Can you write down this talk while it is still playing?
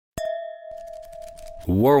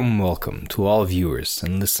A warm welcome to all viewers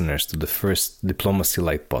and listeners to the first Diplomacy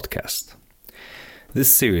Light podcast. This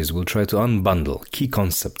series will try to unbundle key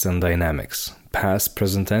concepts and dynamics, past,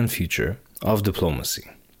 present and future, of diplomacy.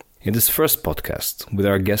 In this first podcast, with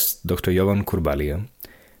our guest Dr. Jovan Kurbalija,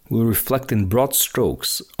 we will reflect in broad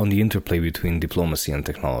strokes on the interplay between diplomacy and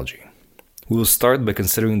technology. We will start by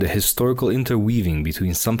considering the historical interweaving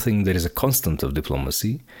between something that is a constant of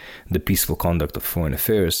diplomacy, the peaceful conduct of foreign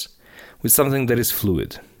affairs, with something that is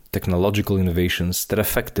fluid, technological innovations that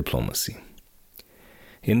affect diplomacy.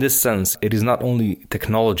 In this sense, it is not only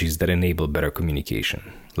technologies that enable better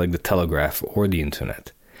communication, like the telegraph or the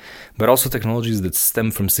internet, but also technologies that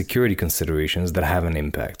stem from security considerations that have an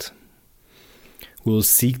impact. We will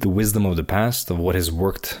seek the wisdom of the past of what has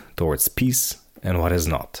worked towards peace and what has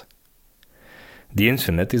not. The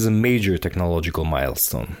internet is a major technological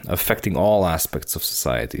milestone, affecting all aspects of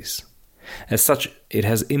societies. As such, it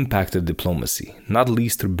has impacted diplomacy, not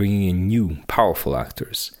least through bringing in new, powerful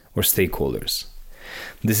actors or stakeholders.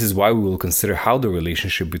 This is why we will consider how the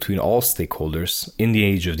relationship between all stakeholders in the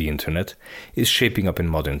age of the internet is shaping up in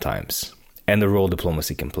modern times, and the role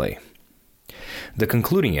diplomacy can play. The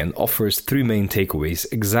concluding end offers three main takeaways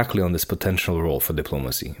exactly on this potential role for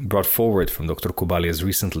diplomacy, brought forward from Dr. Kurbalija's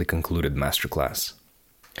recently concluded masterclass.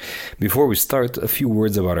 Before we start, a few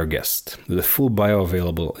words about our guest, with a full bio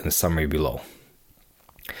available in the summary below.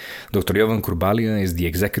 Dr. Jovan Kurbalija is the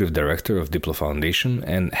Executive Director of Diplo Foundation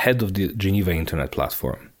and head of the Geneva Internet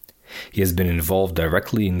Platform. He has been involved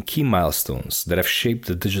directly in key milestones that have shaped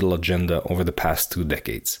the digital agenda over the past 2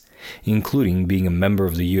 decades, including being a member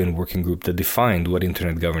of the UN working group that defined what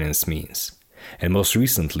Internet governance means, and most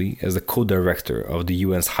recently as the co-director of the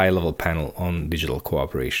UN's high-level panel on digital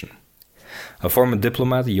cooperation. A former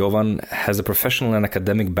diplomat, Jovan has a professional and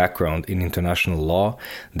academic background in international law,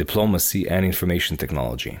 diplomacy, and information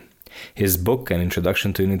technology. His book, An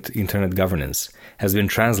Introduction to Internet Governance, has been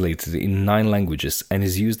translated in 9 languages and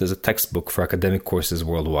is used as a textbook for academic courses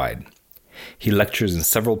worldwide. He lectures in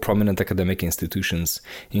several prominent academic institutions,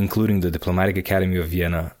 including the Diplomatic Academy of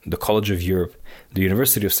Vienna, the College of Europe, the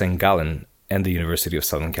University of St. Gallen, and the University of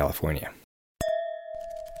Southern California.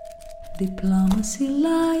 Diplomacy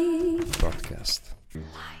Live broadcast.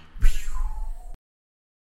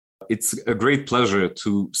 It's a great pleasure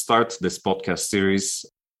to start this podcast series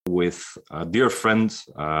with a dear friend,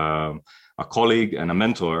 a colleague, and a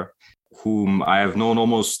mentor whom I have known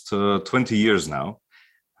almost 20 years now,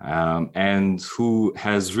 and who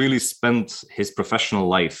has really spent his professional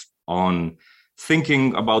life on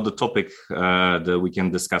thinking about the topic that we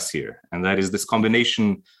can discuss here, and that is this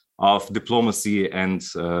combination of diplomacy and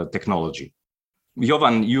technology.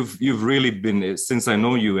 Jovan, you've really been, since I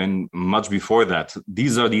know you and much before that,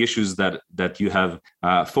 these are the issues that you have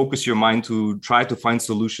focused your mind to try to find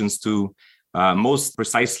solutions to, most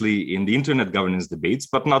precisely in the internet governance debates,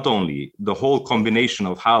 but not only. The whole combination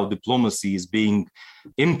of how diplomacy is being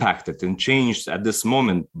impacted and changed at this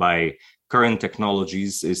moment by current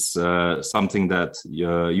technologies is something that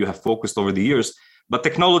you have focused over the years. But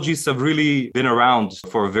technologies have really been around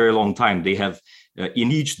for a very long time. They have, in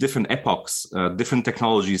each different epochs, different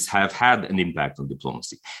technologies have had an impact on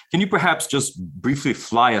diplomacy. Can you perhaps just briefly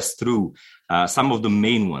fly us through some of the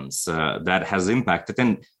main ones that has impacted,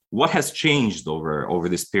 and what has changed over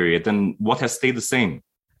this period, and what has stayed the same?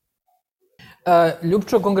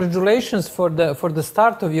 Ljubčo, congratulations for the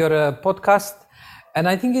start of your podcast. And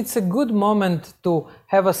I think it's a good moment to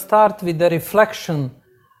have a start with the reflection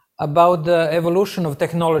about the evolution of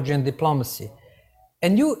technology and diplomacy.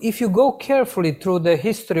 And if you go carefully through the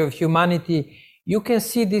history of humanity, you can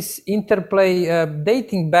see this interplay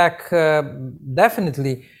dating back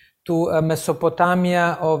definitely to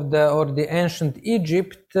Mesopotamia or the ancient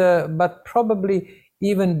Egypt, but probably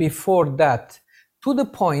even before that, to the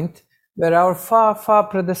point where our far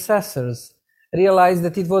predecessors realized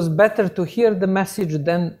that it was better to hear the message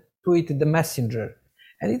than to eat the messenger.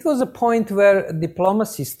 And it was a point where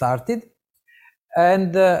diplomacy started,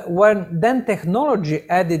 and when then technology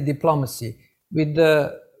added diplomacy with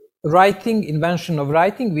the invention of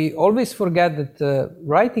writing. We always forget that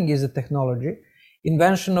writing is a technology,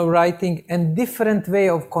 invention of writing, and different way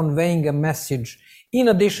of conveying a message, in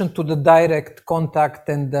addition to the direct contact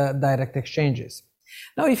and the direct exchanges.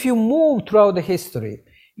 Now, if you move throughout the history,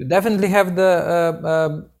 you definitely have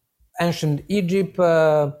the ancient Egypt,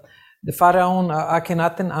 the pharaoh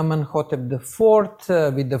Akhenaten Amenhotep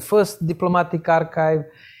IV with the first diplomatic archive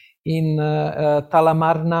in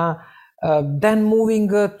Talamarna, then moving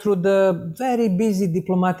through the very busy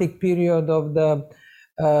diplomatic period of the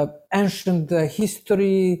ancient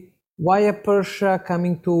history via Persia,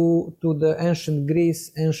 coming to the ancient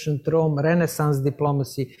Greece, ancient Rome, Renaissance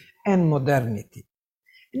diplomacy, and modernity.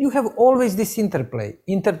 And you have always this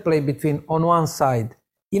interplay between, on one side,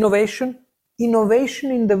 innovation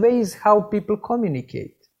in the ways how people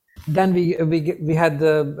communicate. Then we had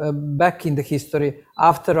back in the history,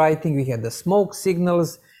 after writing, we had the smoke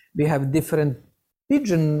signals, we have different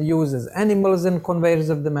pigeon uses, animals and conveyors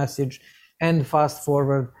of the message, and fast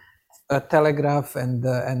forward telegraph and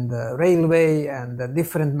railway and the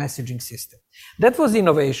different messaging system. That was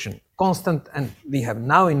innovation, constant, and we have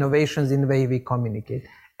now innovations in the way we communicate.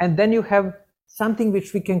 And then you have something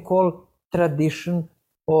which we can call tradition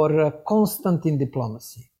or constant in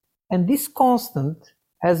diplomacy. And this constant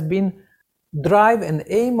has been drive and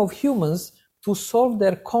aim of humans to solve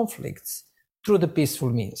their conflicts through the peaceful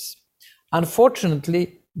means.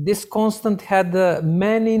 Unfortunately, this constant had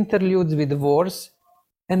many interludes with wars,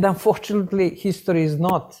 and unfortunately, history is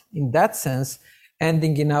not, in that sense,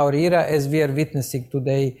 ending in our era, as we are witnessing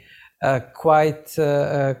today quite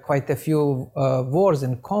a few wars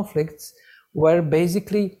and conflicts, where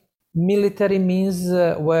basically military means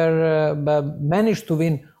were managed to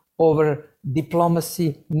win over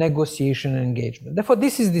diplomacy, negotiation, and engagement. Therefore,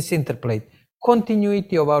 this is this interplay,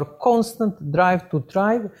 continuity of our constant drive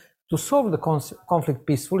to solve the conflict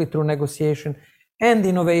peacefully through negotiation, and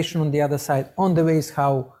innovation on the other side, on the ways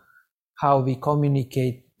how we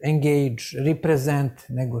communicate, engage, represent,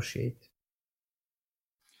 negotiate.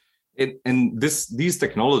 And these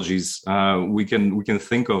technologies, we can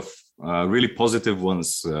think of really positive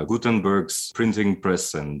ones, Gutenberg's printing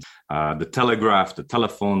press and the telegraph, the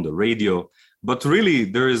telephone, the radio. But really,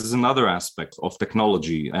 there is another aspect of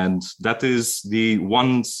technology, and that is the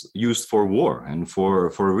ones used for war and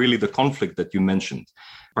for really the conflict that you mentioned.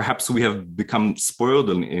 Perhaps we have become spoiled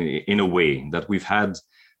in a way that we've had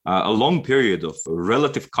a long period of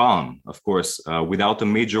relative calm, of course, without a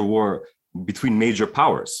major war between major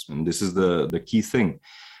powers. And this is the key thing.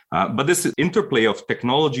 But this interplay of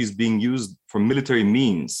technologies being used for military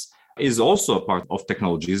means is also a part of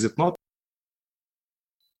technology, is it not?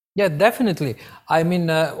 Yeah, definitely. I mean,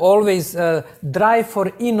 always drive for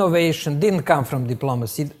innovation didn't come from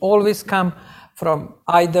diplomacy. It always come from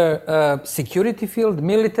either security field,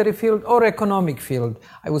 military field, or economic field.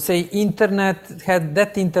 I would say internet had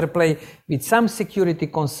that interplay with some security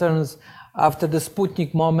concerns after the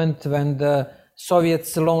Sputnik moment, when the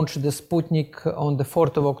Soviets launched the Sputnik on the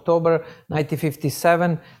 4th of October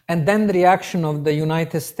 1957, and then the reaction of the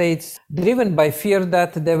United States, driven by fear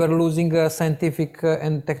that they were losing a scientific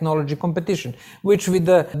and technology competition, which with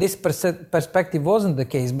this perspective wasn't the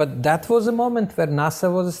case. But that was a moment where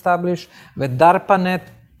NASA was established, where DARPANET,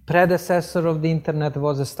 predecessor of the internet,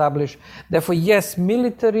 was established. Therefore, yes,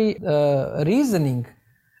 military reasoning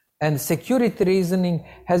and security reasoning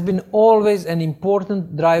has been always an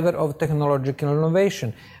important driver of technological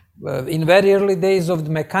innovation. In very early days of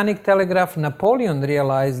the mechanic telegraph, Napoleon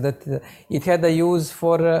realized that it had a use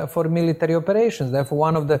for military operations. Therefore,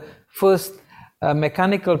 one of the first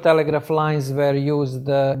mechanical telegraph lines were used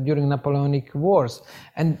during Napoleonic Wars.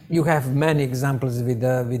 And you have many examples with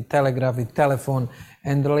telegraph, with telephone,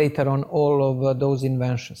 and later on all of those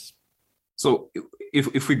inventions. So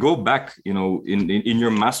if we go back, in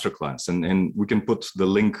your masterclass, and we can put the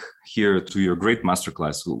link here to your great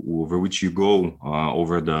masterclass, over which you go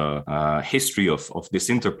over the history of this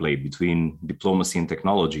interplay between diplomacy and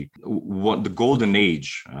technology. What the golden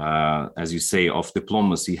age, as you say, of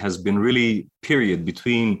diplomacy has been really period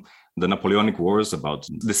between the Napoleonic Wars, about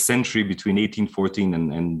the century between 1814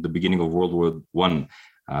 and the beginning of World War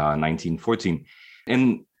I, 1914.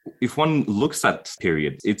 And if one looks at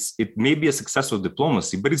period, it may be a success of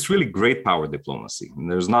diplomacy, but it's really great power diplomacy.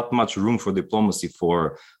 And there's not much room for diplomacy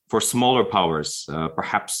for smaller powers.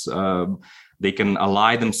 Perhaps they can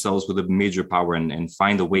ally themselves with a major power and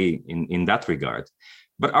find a way in that regard.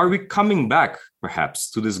 But are we coming back, perhaps,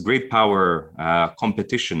 to this great power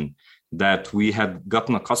competition that we had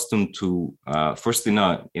gotten accustomed to first in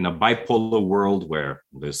a bipolar world, where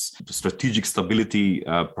this strategic stability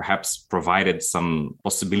perhaps provided some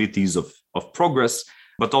possibilities of progress,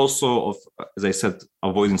 but also of, as I said,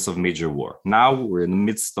 avoidance of major war. Now we're in the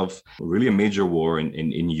midst of really a major war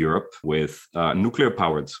in Europe with a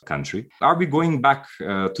nuclear-powered country. Are we going back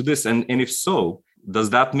to this? And if so, does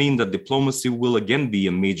that mean that diplomacy will again be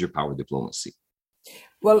a major power diplomacy?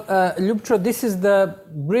 Well, Ljubcho, this is the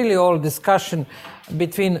really old discussion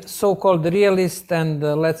between so-called realists and,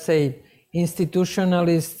 let's say,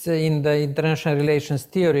 institutionalists in the international relations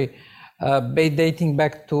theory, dating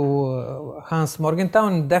back to Hans Morgenthau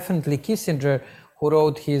and definitely Kissinger, who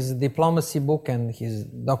wrote his diplomacy book and his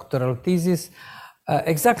doctoral thesis.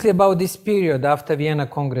 exactly about this period after Vienna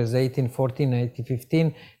Congress,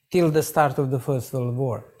 1814-1815, till the start of the First World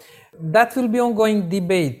War. That will be ongoing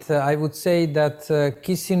debate. I would say that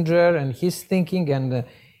Kissinger and his thinking and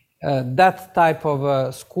that type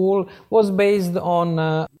of school was based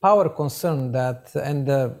on power concern and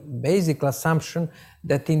the basic assumption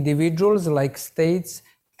that individuals like states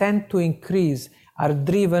tend to increase, are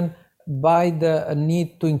driven by the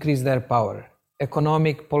need to increase their power,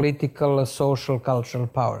 economic, political, social, cultural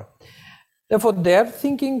power. Therefore, their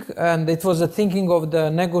thinking, and it was a thinking of the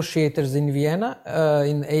negotiators in Vienna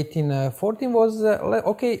in 1814, was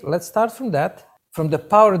okay, let's start from that, from the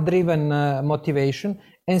power-driven motivation,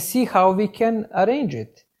 and see how we can arrange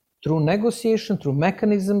it through negotiation, through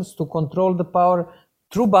mechanisms to control the power,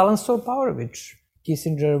 through balance of power, which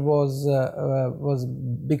Kissinger was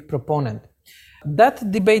big proponent.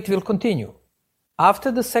 That debate will continue.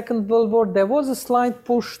 After the Second World War, there was a slight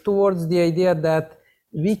push towards the idea that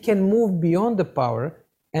we can move beyond the power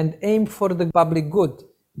and aim for the public good,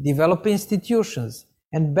 develop institutions,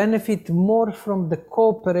 and benefit more from the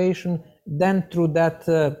cooperation than through that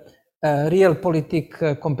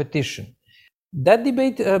realpolitik competition. That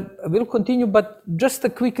debate will continue, but just a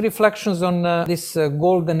quick reflections on this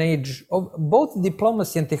golden age of both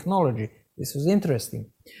diplomacy and technology. This was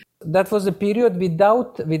interesting. That was a period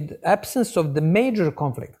with absence of the major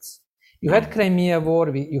conflicts. You had Crimea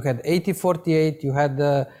War, you had 1848, you had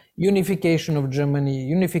the unification of Germany,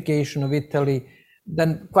 unification of Italy,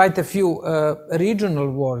 then quite a few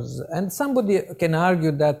regional wars. And somebody can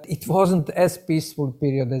argue that it wasn't as peaceful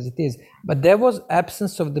period as it is. But there was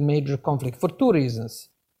absence of the major conflict for two reasons.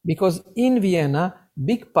 Because in Vienna,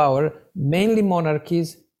 big power, mainly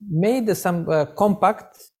monarchies, made some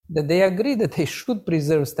compact that they agreed that they should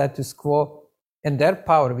preserve status quo and their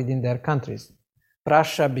power within their countries.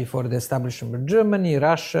 Prussia before the establishment of Germany,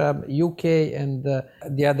 Russia, UK, and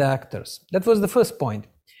the other actors. That was the first point.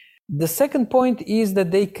 The second point is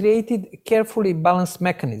that they created carefully balanced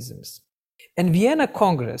mechanisms. And Vienna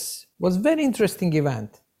Congress was a very interesting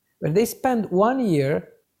event where they spent 1 year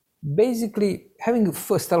basically having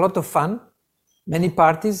first a lot of fun, many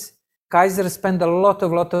parties. Kaiser spent a lot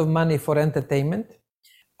of money for entertainment.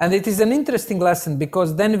 And it is an interesting lesson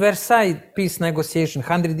because then Versailles peace negotiation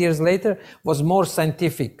 100 years later was more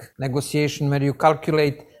scientific negotiation where you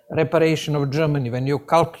calculate reparation of Germany, when you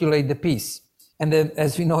calculate the peace. And then,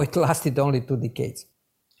 as we know, it lasted only 2 decades.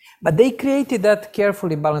 But they created that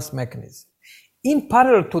carefully balanced mechanism. In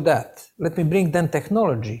parallel to that, let me bring then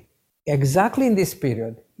technology. Exactly in this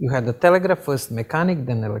period, you had the telegraph, first mechanic,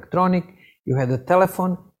 then electronic, you had the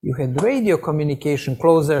telephone, you had radio communication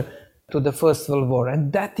closer to the First World War.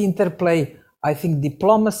 And that interplay, I think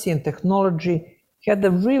diplomacy and technology had a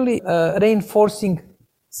really reinforcing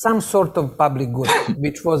some sort of public good,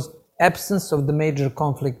 which was absence of the major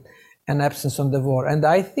conflict and absence of the war. And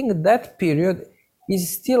I think that period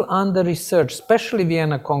is still under research, especially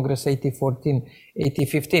Vienna Congress 1814,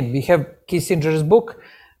 1815. We have Kissinger's book,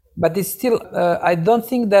 but it's still, I don't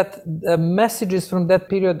think that the messages from that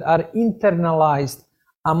period are internalized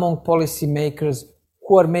among policymakers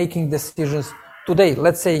who are making decisions today,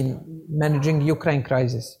 let's say in managing Ukraine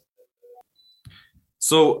crisis.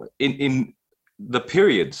 So in the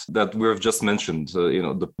period that we've just mentioned,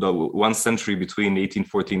 the 1 century between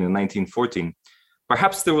 1814 and 1914,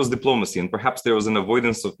 perhaps there was diplomacy and perhaps there was an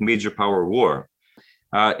avoidance of major power war.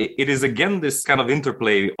 It is again this kind of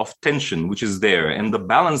interplay of tension which is there, and the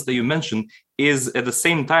balance that you mentioned is at the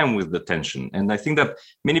same time with the tension. And I think that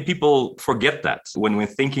many people forget that when we're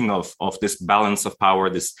thinking of this balance of power,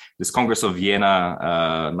 this Congress of Vienna,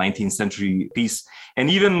 19th century peace, and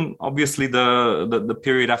even obviously the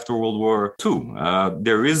period after World War II.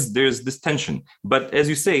 There's this tension. But as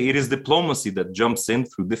you say, it is diplomacy that jumps in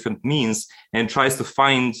through different means and tries to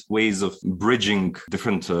find ways of bridging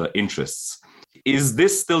different interests. Is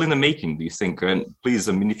this still in the making, do you think? And please,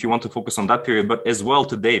 I mean, if you want to focus on that period, but as well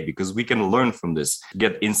today, because we can learn from this,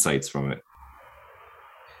 get insights from it.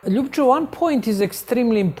 Ljubcho, one point is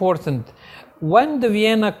extremely important. When the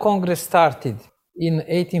Vienna Congress started in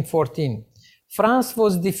 1814, France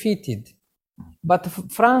was defeated, but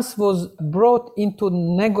France was brought into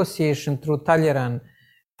negotiation through Talleyrand.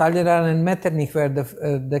 Talleyrand and Metternich were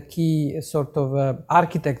the key sort of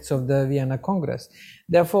architects of the Vienna Congress.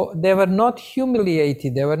 Therefore, they were not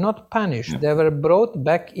humiliated, they were not punished, they were brought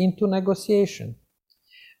back into negotiation.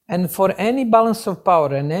 And for any balance of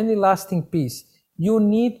power and any lasting peace, you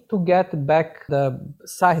need to get back the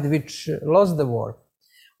side which lost the war.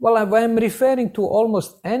 Well, I'm referring to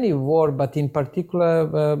almost any war, but in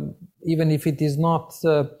particular, even if it is not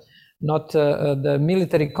the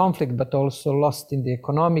military conflict, but also lost in the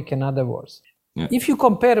economic and other wars. Yeah. If you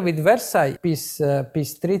compare with Versailles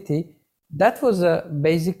peace treaty, that was a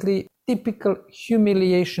basically typical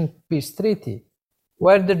humiliation peace treaty,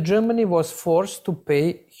 where the Germany was forced to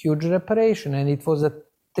pay huge reparation, and it was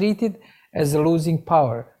treated as a losing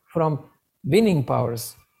power from winning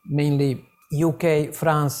powers, mainly UK,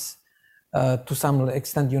 France, to some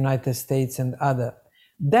extent United States and other.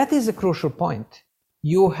 That is a crucial point.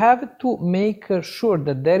 You have to make sure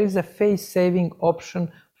that there is a face-saving option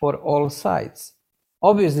for all sides.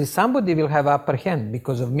 Obviously, somebody will have upper hand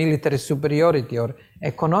because of military superiority or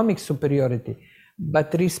economic superiority,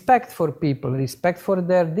 but respect for people, respect for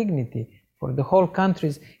their dignity, for the whole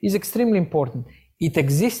countries is extremely important. It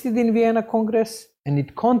existed in Vienna Congress and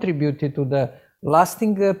it contributed to the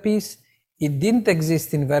lasting peace. It didn't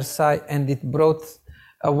exist in Versailles, and it brought,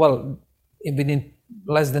 within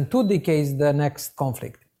less than 2 decades, the next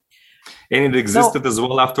conflict. And it existed as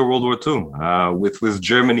well after World War II, with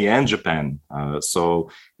Germany and Japan.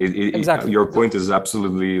 Exactly. Your point is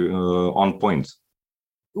absolutely on point.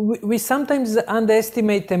 We sometimes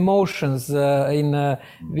underestimate emotions.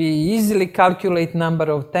 We easily calculate number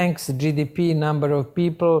of tanks, GDP, number of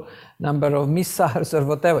people, number of missiles, or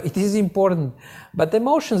whatever. It is important, but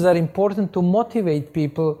emotions are important to motivate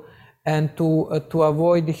people and to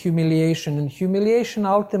avoid humiliation. And humiliation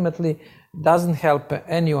ultimately doesn't help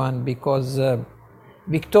anyone, because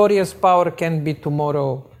victorious power can be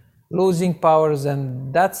tomorrow losing powers,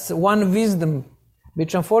 and that's one wisdom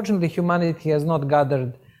which unfortunately humanity has not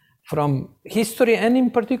gathered from history, and in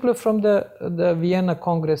particular from the Vienna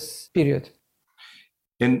Congress period.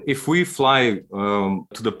 And if we fly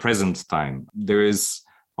to the present time, there is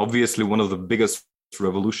obviously one of the biggest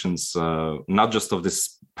revolutions, not just of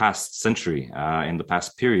this past century and the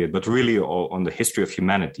past period, but really on the history of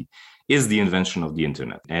humanity, is the invention of the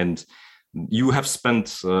internet. And you have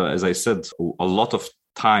spent, as I said, a lot of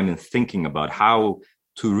time in thinking about how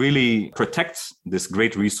to really protect this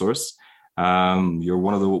great resource. You're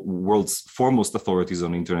one of the world's foremost authorities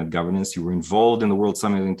on internet governance. You were involved in the World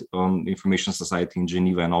Summit on Information Society in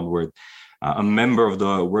Geneva and onward, a member of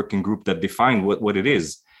the working group that defined what it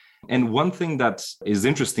is. And one thing that is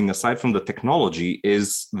interesting, aside from the technology,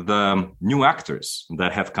 is the new actors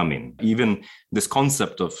that have come in. Even this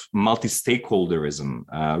concept of multi-stakeholderism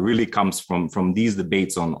really comes from these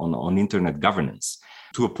debates on internet governance,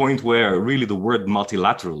 to a point where really the word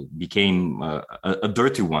multilateral became a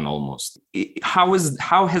dirty one almost.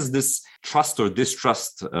 How has this trust or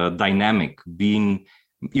distrust dynamic been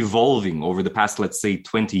evolving over the past, let's say,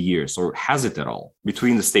 20 years, or has it at all,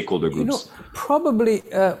 between the stakeholder groups? Probably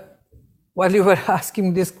while you were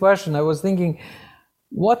asking this question, I was thinking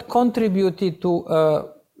what contributed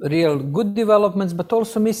to real good developments, but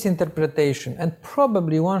also misinterpretation. And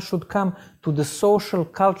probably one should come to the social,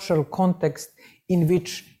 cultural context in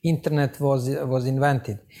which internet was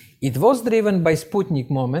invented. It was driven by Sputnik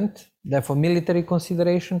moment, therefore military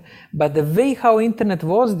consideration, but the way how internet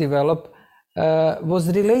was developed was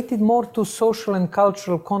related more to social and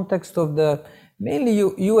cultural context of the mainly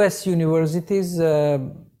US universities,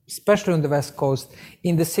 especially on the West Coast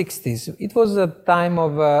in the 60s. It was a time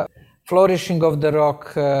of flourishing of the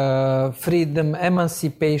rock, freedom,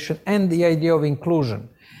 emancipation, and the idea of inclusion.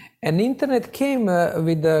 And internet came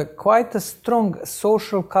with quite a strong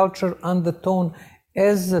social culture undertone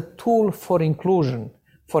as a tool for inclusion,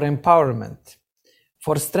 for empowerment,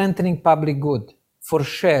 for strengthening public good, for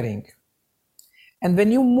sharing. And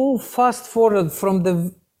when you move fast forward from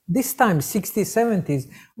this time, 60s, 70s,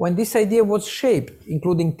 when this idea was shaped,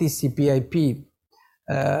 including TCP/IP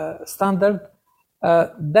standard,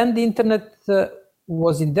 then the internet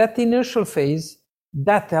was in that initial phase,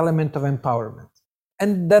 that element of empowerment.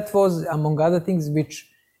 And that was, among other things, which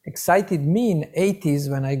excited me in 80s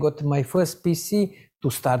when I got my first PC to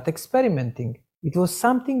start experimenting. It was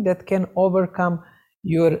something that can overcome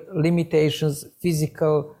your limitations,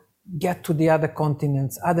 physical, get to the other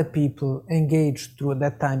continents, other people, engage through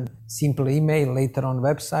that time simple email, later on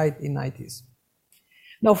website in 90s.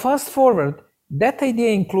 Now fast forward, that idea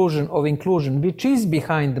of inclusion, which is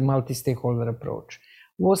behind the multi-stakeholder approach,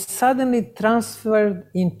 was suddenly transferred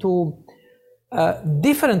into a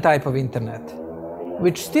different type of internet,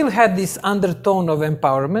 which still had this undertone of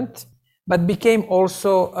empowerment, but became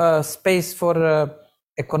also a space for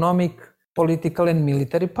economic, political, and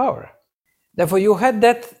military power. Therefore, you had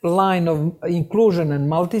that line of inclusion and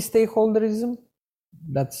multi-stakeholderism.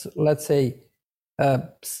 That's, let's say,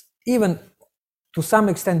 even to some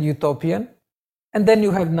extent utopian. And then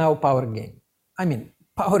you have now power game. I mean,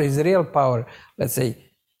 power is real power. Let's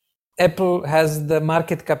say Apple has the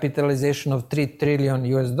market capitalization of $3 trillion,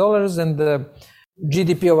 and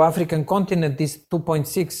GDP of African continent is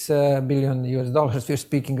 2.6 billion US dollars. We're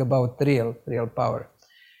speaking about real power.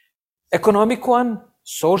 Economic one,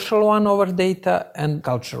 social one over data, and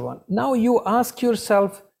cultural one. Now you ask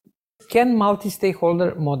yourself, can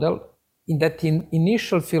multi-stakeholder model in that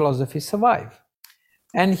initial philosophy survive?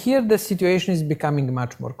 And here the situation is becoming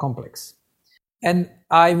much more complex. And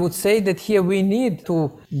I would say that here we need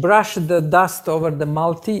to brush the dust over the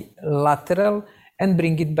multilateral and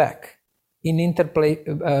bring it back in interplay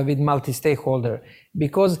with multi-stakeholder,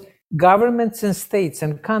 because governments and states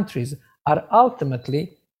and countries are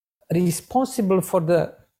ultimately responsible for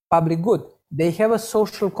the public good. They have a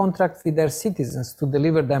social contract with their citizens to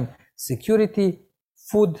deliver them security,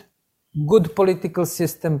 food, good political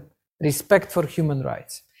system, respect for human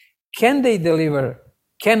rights. Can they deliver?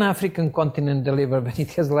 Can African continent deliver when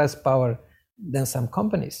it has less power than some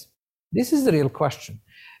companies? This is the real question.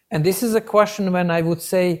 And this is a question when I would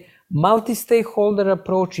say multi-stakeholder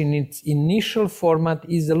approach in its initial format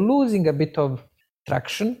is losing a bit of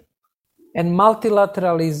traction, and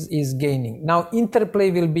multilateral is gaining. Now,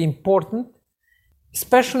 interplay will be important,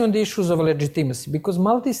 especially on the issues of legitimacy, because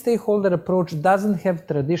multi-stakeholder approach doesn't have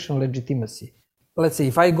traditional legitimacy. Let's say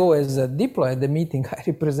if I go as a Diplo at the meeting, I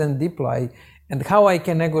represent Diplo, and how I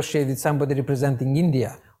can negotiate with somebody representing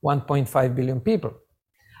India, 1.5 billion people.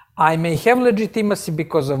 I may have legitimacy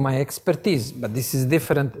because of my expertise, but this is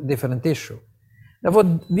different issue.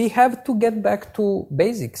 Therefore, we have to get back to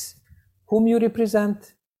basics, whom you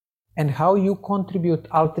represent and how you contribute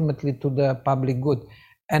ultimately to the public good.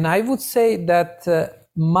 And I would say that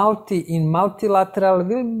multilateral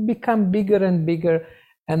will become bigger and bigger,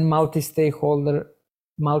 and multi-stakeholder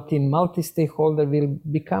will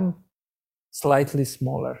become slightly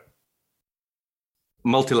smaller.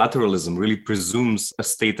 Multilateralism really presumes a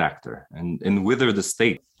state actor, and whether the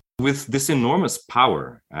state, with this enormous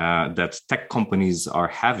power that tech companies are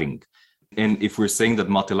having, and if we're saying that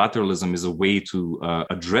multilateralism is a way to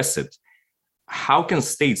address it, how can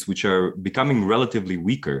states which are becoming relatively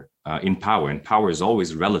weaker in power, and power is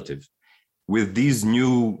always relative, with these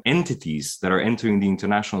new entities that are entering the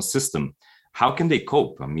international system, how can they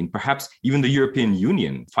cope? I mean, perhaps even the European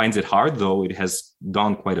Union finds it hard, though it has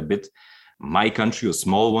done quite a bit. My country, a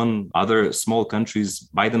small one, other small countries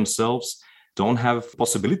by themselves don't have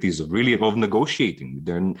possibilities of negotiating.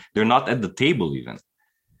 They're not at the table even.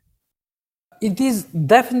 It is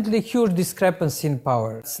definitely a huge discrepancy in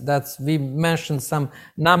power. We mentioned some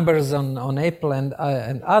numbers on Apple and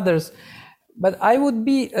others. But I would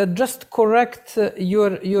be just correct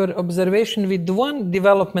your observation with one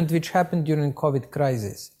development which happened during COVID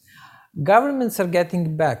crisis. Governments are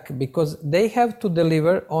getting back because they have to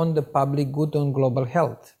deliver on the public good, on global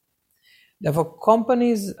health. Therefore,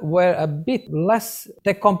 companies were a bit less,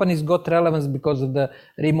 tech companies got relevance because of the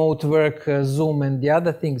remote work, Zoom and the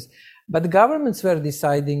other things. But governments were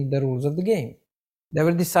deciding the rules of the game. They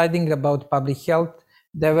were deciding about public health.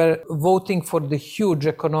 They were voting for the huge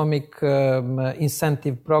economic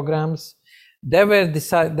incentive programs.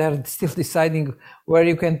 They're still deciding where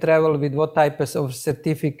you can travel with what type of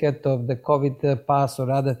certificate of the COVID pass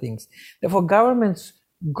or other things. Therefore, governments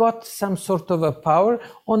got some sort of a power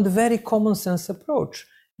on the very common sense approach.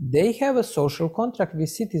 They have a social contract with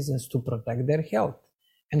citizens to protect their health.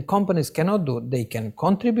 And companies cannot do. They can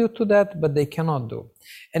contribute to that, but they cannot do.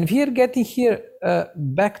 And we are getting here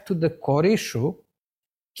back to the core issue.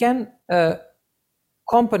 Can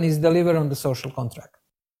companies deliver on the social contract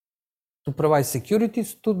to provide security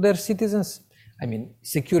to their citizens? I mean,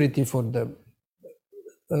 security for the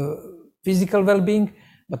physical well-being,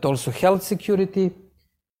 but also health security.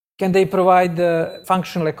 Can they provide a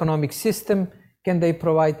functional economic system? Can they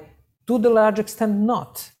provide? To the large extent,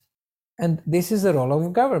 not. And this is the role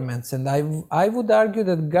of governments. And I would argue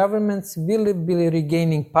that governments will be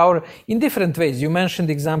regaining power in different ways. You mentioned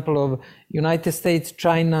the example of United States,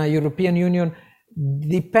 China, European Union,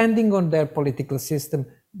 depending on their political system.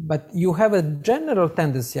 But you have a general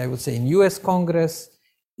tendency, I would say, in US Congress,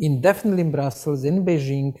 definitely in Brussels, in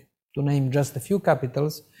Beijing, to name just a few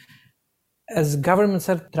capitals, as governments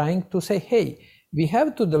are trying to say, hey, we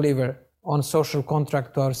have to deliver on social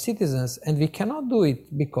contract to our citizens, and we cannot do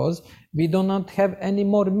it because we do not have any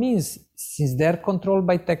more means, since they're controlled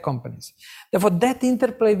by tech companies. Therefore, that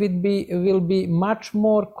interplay will be much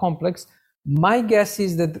more complex. My guess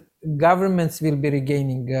is that governments will be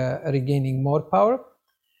regaining more power,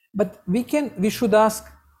 but we should ask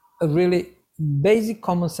a really basic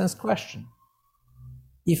common sense question.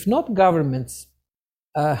 If not governments,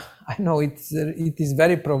 I know it is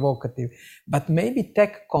very provocative, but maybe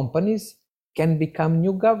tech companies can become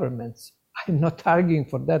new governments. I'm not arguing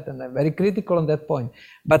for that, and I'm very critical on that point.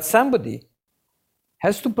 But somebody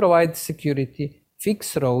has to provide security,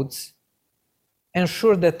 fix roads,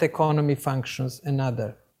 ensure that the economy functions, and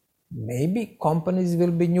other. Maybe companies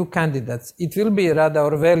will be new candidates. It will be rather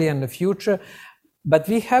Orwellian in the future, but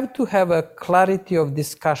we have to have a clarity of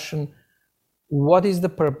discussion. What is the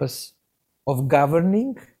purpose of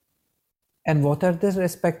governing and what are the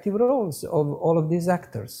respective roles of all of these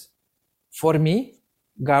actors? For me,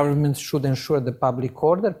 governments should ensure the public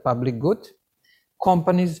order, public good.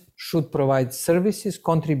 Companies should provide services,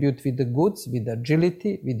 contribute with the goods, with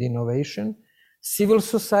agility, with innovation. Civil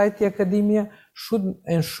society, academia should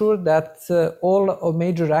ensure that all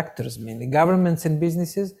major actors, mainly governments and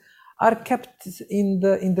businesses, are kept in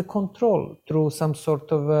the control through some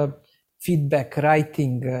sort of feedback,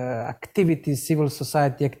 writing activities, civil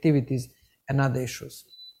society activities, and other issues.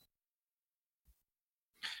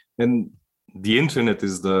 And the internet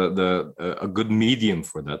is a good medium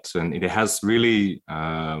for that, and it has really,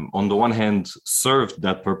 on the one hand, served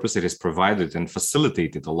that purpose. It has provided and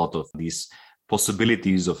facilitated a lot of these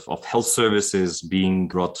possibilities of health services being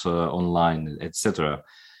brought online, etc.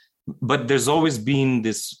 But there's always been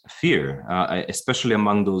this fear, especially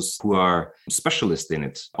among those who are specialists in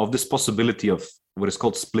it, of this possibility of what is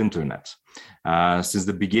called splinternet. Since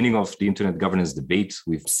the beginning of the internet governance debate,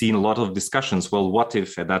 we've seen a lot of discussions. Well, what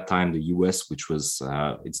if at that time the US, which was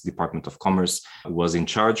its Department of Commerce, was in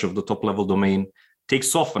charge of the top-level domain,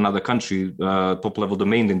 takes off another country top-level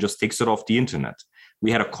domain, then just takes it off the internet.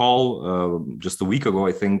 We had a call just a week ago,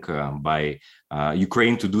 I think, by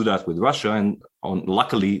Ukraine to do that with Russia. And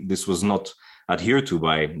luckily, this was not adhered to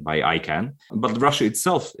by ICANN. But Russia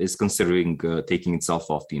itself is considering taking itself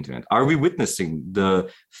off the internet. Are we witnessing the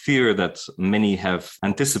fear that many have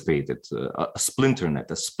anticipated, a splinternet,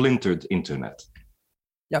 a splintered internet?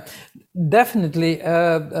 Yeah, definitely.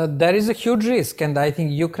 There is a huge risk. And I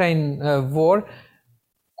think Ukraine war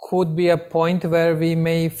could be a point where we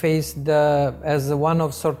may face as one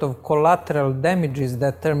of sort of collateral damages.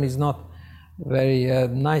 That term is not very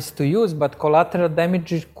nice to use, but collateral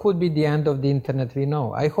damages could be the end of the internet we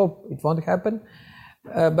know. I hope it won't happen,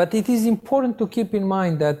 but it is important to keep in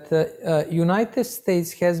mind that United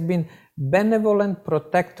States has been benevolent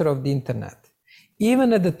protector of the internet.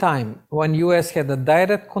 Even at the time when US had a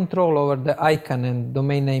direct control over the ICANN and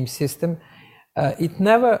domain name system, it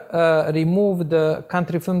never removed the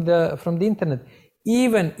country from the internet,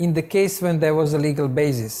 even in the case when there was a legal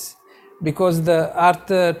basis, because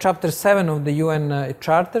the Chapter 7 of the UN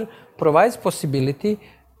Charter provides possibility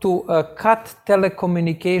to cut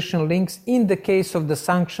telecommunication links in the case of the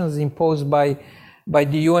sanctions imposed by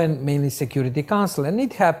the UN, mainly Security Council. And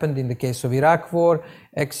it happened in the case of Iraq war,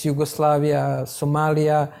 ex-Yugoslavia,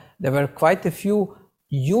 Somalia. There were quite a few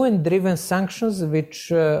UN-driven sanctions which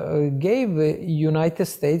gave United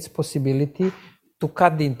States possibility to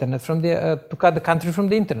cut the internet to cut the country from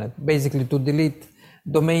the internet, basically to delete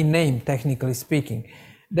domain name, technically speaking.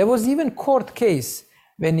 There was even court case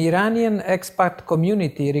when Iranian expat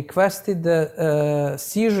community requested the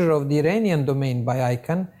seizure of the Iranian domain by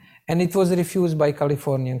ICANN, and it was refused by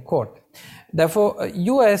Californian court. Therefore,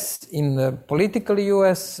 US, in the political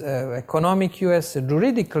US, economic US,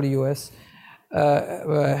 juridical US,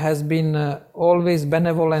 has been always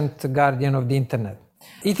benevolent guardian of the internet.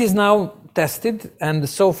 It is now tested, and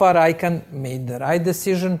so far ICANN made the right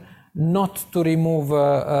decision not to remove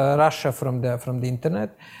Russia from the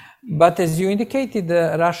internet. But as you indicated,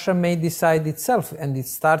 Russia may decide itself, and it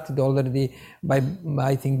started already by,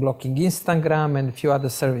 I think, blocking Instagram and a few other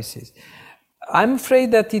services. I'm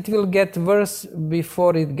afraid that it will get worse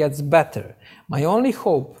before it gets better. My only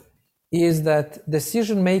hope is that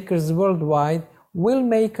decision makers worldwide will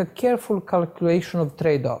make a careful calculation of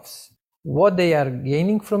trade-offs, what they are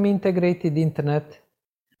gaining from integrated internet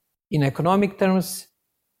in economic terms,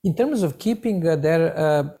 in terms of keeping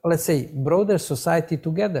their, let's say, broader society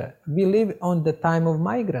together. We live on the time of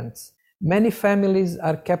migrants. Many families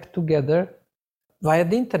are kept together via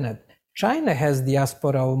the internet. China has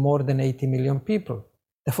diaspora of more than 80 million people.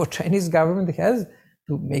 Therefore, Chinese government has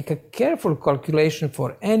to make a careful calculation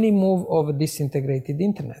for any move of disintegrated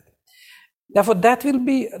internet. Therefore, that will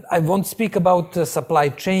be, I won't speak about supply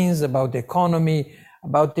chains, about the economy,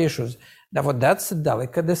 about issues. Therefore, that's a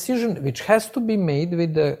delicate decision which has to be made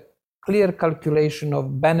with a clear calculation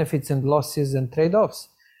of benefits and losses and trade-offs.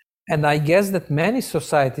 And I guess that many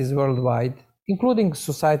societies worldwide, including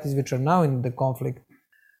societies which are now in the conflict,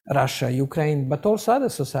 Russia, Ukraine, but also other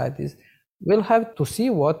societies, will have to see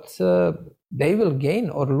what they will gain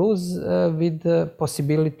or lose with the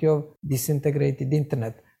possibility of disintegrated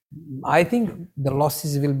internet. I think the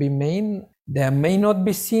losses will be main. They may not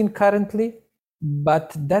be seen currently,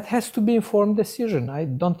 But that has to be informed decision. I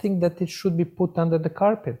don't think that it should be put under the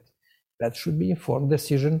carpet. That should be informed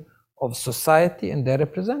decision of society and their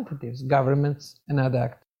representatives, governments and other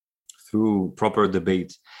actors. Through proper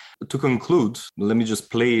debate. To conclude, let me just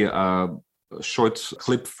play a short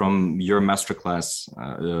clip from your masterclass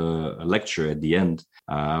lecture at the end,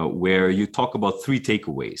 where you talk about 3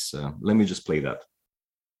 takeaways. Let me just play that.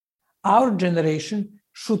 Our generation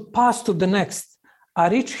should pass to the next a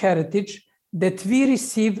rich heritage that we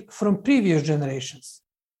received from previous generations.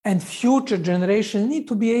 And future generations need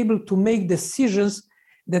to be able to make decisions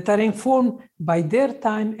that are informed by their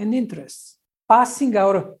time and interests. Passing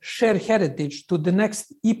our shared heritage to the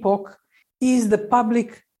next epoch is the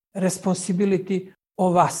public responsibility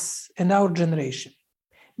of us and our generation.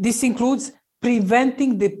 This includes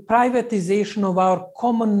preventing the privatization of our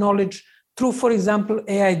common knowledge through, for example,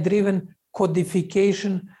 AI-driven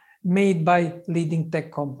codification made by leading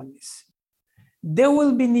tech companies. There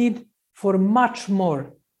will be need for much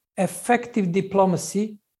more effective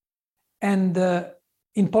diplomacy and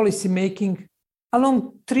in policy making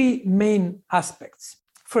along 3 main aspects.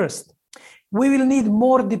 First, we will need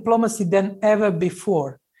more diplomacy than ever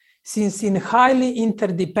before, since in a highly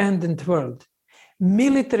interdependent world,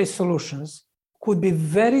 military solutions could be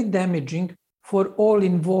very damaging for all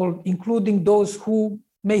involved, including those who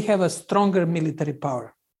may have a stronger military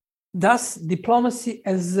power. Thus, diplomacy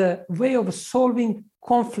as a way of solving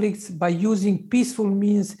conflicts by using peaceful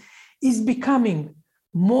means is becoming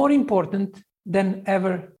more important than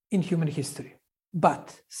ever in human history.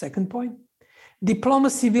 But, second point,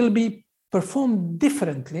 diplomacy will be performed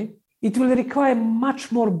differently. It will require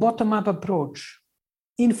much more bottom-up approach,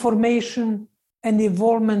 information and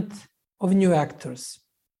involvement of new actors.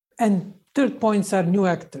 And third points are new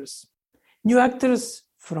actors. New actors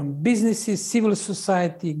from businesses, civil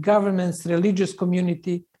society, governments, religious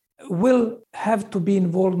community will have to be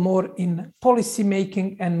involved more in policy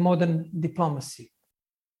making and modern diplomacy.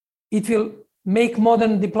 It will make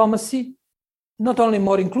modern diplomacy not only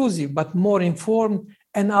more inclusive, but more informed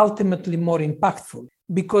and ultimately more impactful,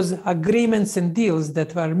 because agreements and deals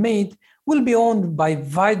that were made will be owned by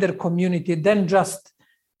wider community than just,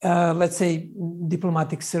 let's say,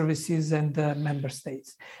 diplomatic services and member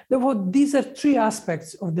states. Therefore, these are 3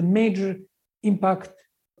 aspects of the major impact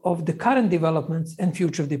of the current developments and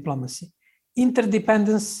future diplomacy.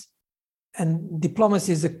 Interdependence, and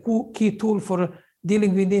diplomacy is a key tool for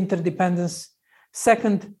dealing with interdependence.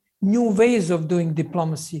 Second, new ways of doing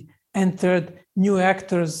diplomacy. And third, new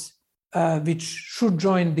actors which should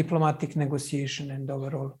join diplomatic negotiation and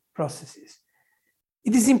overall processes.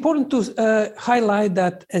 It is important to highlight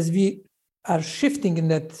that as we are shifting in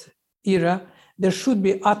that era, there should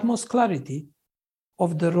be utmost clarity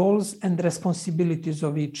of the roles and responsibilities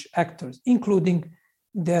of each actor, including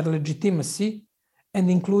their legitimacy and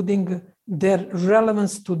including their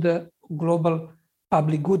relevance to the global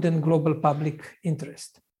public good and global public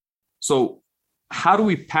interest. So how do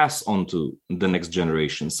we pass on to the next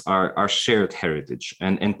generations our shared heritage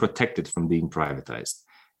and protect it from being privatized?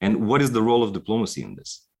 And what is the role of diplomacy in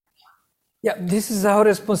this? Yeah, this is our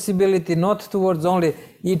responsibility, not towards only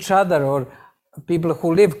each other or people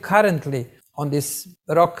who live currently on this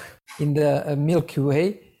rock in the Milky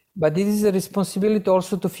Way, but it is a responsibility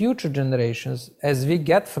also to future generations, as we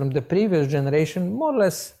get from the previous generation more or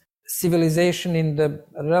less civilization in the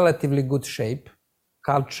relatively good shape,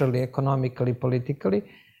 culturally, economically, politically.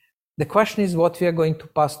 The question is what we are going to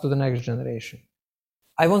pass to the next generation.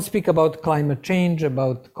 I won't speak about climate change,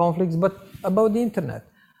 about conflicts, but about the internet.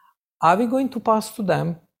 Are we going to pass to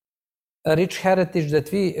them a rich heritage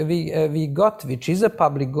that we got, which is a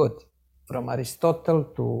public good, from Aristotle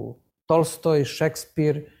to Tolstoy,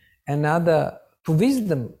 Shakespeare, and other, to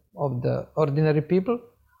wisdom of the ordinary people?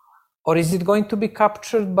 Or is it going to be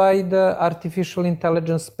captured by the artificial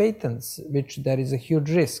intelligence patents, which there is a huge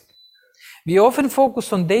risk? We often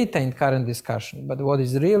focus on data in current discussion, but what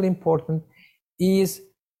is really important is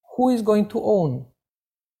who is going to own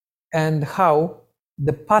and how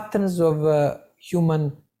the patterns of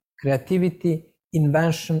human creativity,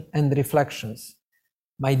 invention, and reflections.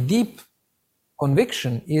 My deep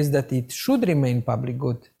conviction is that it should remain public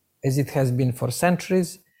good, as it has been for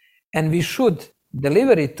centuries, and we should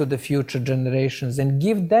deliver it to the future generations and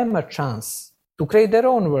give them a chance to create their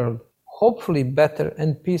own world, hopefully better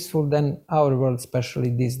and peaceful than our world, especially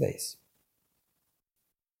these days.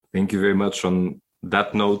 Thank you very much. On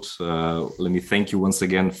that note, let me thank you once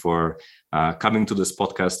again for coming to this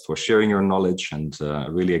podcast, for sharing your knowledge, and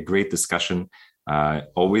really a great discussion.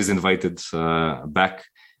 Always invited back.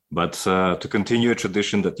 But to continue a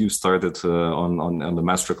tradition that you started on the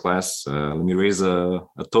masterclass, let me raise a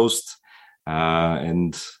toast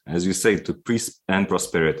and as you say, to peace and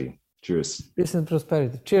prosperity. Cheers. Peace and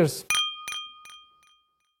prosperity. Cheers.